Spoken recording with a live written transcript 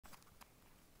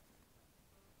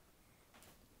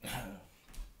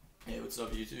What's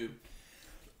up, YouTube?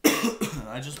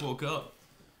 I just woke up,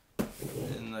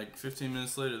 and like 15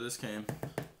 minutes later, this came.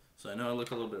 So I know I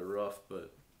look a little bit rough, but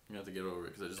I'm gonna have to get over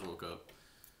it because I just woke up.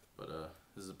 But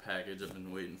this is a package I've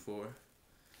been waiting for.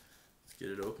 Let's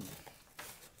get it open.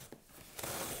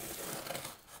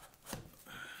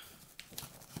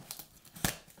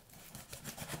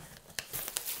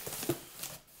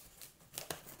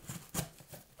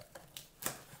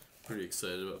 Pretty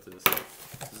excited about this.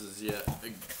 This is yet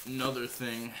another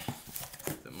thing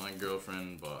that my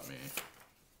girlfriend bought me.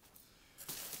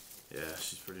 Yeah,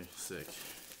 she's pretty sick.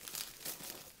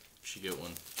 You should get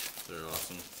one. They're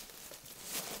awesome.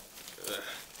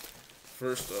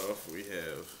 First off, we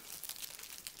have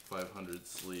 500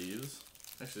 sleeves.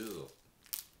 Actually, this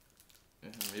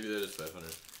is maybe that is 500.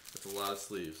 That's a lot of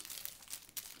sleeves.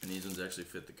 And these ones actually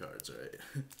fit the cards,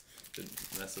 right?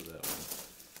 Didn't mess with that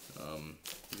one.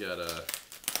 We got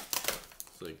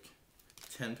it's like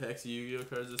 10 packs of Yu-Gi-Oh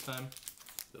cards this time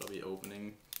that I'll be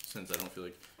opening, since I don't feel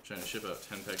like trying to ship out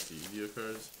 10 packs of Yu-Gi-Oh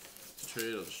cards to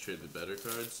trade. I'll just trade the better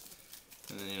cards.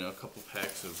 And then, you know, a couple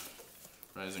packs of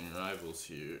Rising Rivals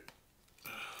here.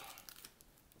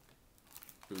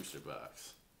 Booster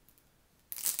box.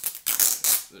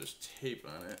 There's tape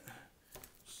on it,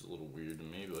 which is a little weird to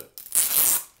me, but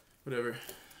whatever.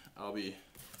 I'll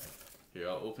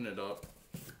open it up.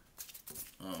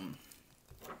 Let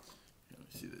me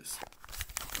see this.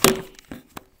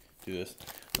 Do this.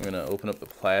 I'm gonna open up the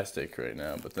plastic right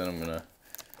now, but then I'm gonna,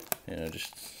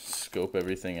 just scope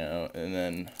everything out, and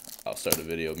then I'll start a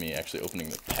video of me actually opening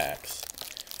the packs.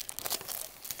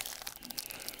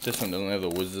 This one doesn't have the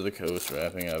Wizards of the Coast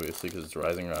wrapping, obviously, because it's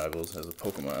Rising Rivals, has a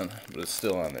Pokemon, but it's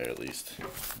still on there at least.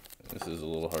 This is a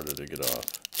little harder to get off.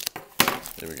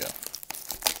 There we go.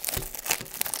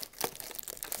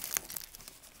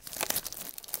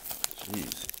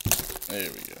 Jeez. There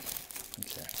we go.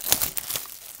 Okay.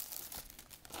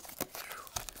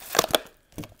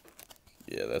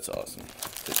 Yeah, that's awesome.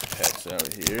 Take the packs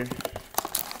out here.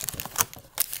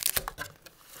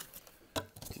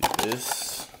 Do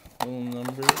this little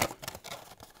number.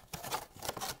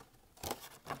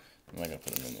 I'm not gonna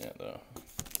put them in yet, though.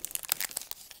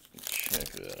 Check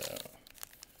that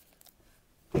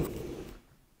out.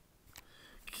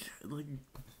 Like,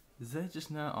 is that just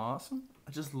not awesome?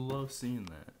 I just love seeing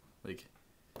that. Like,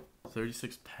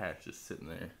 36 packs just sitting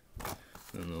there.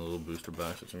 And then the little booster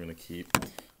box, which I'm going to keep.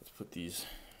 Let's put these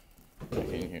back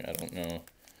in here. I don't know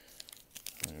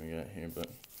what we got here, but,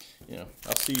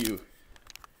 I'll see you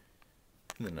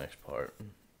in the next part,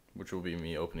 which will be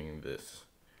me opening this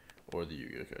or the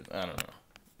Yu-Gi-Oh cards. I don't know.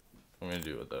 I'm going to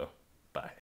do it, though. Bye.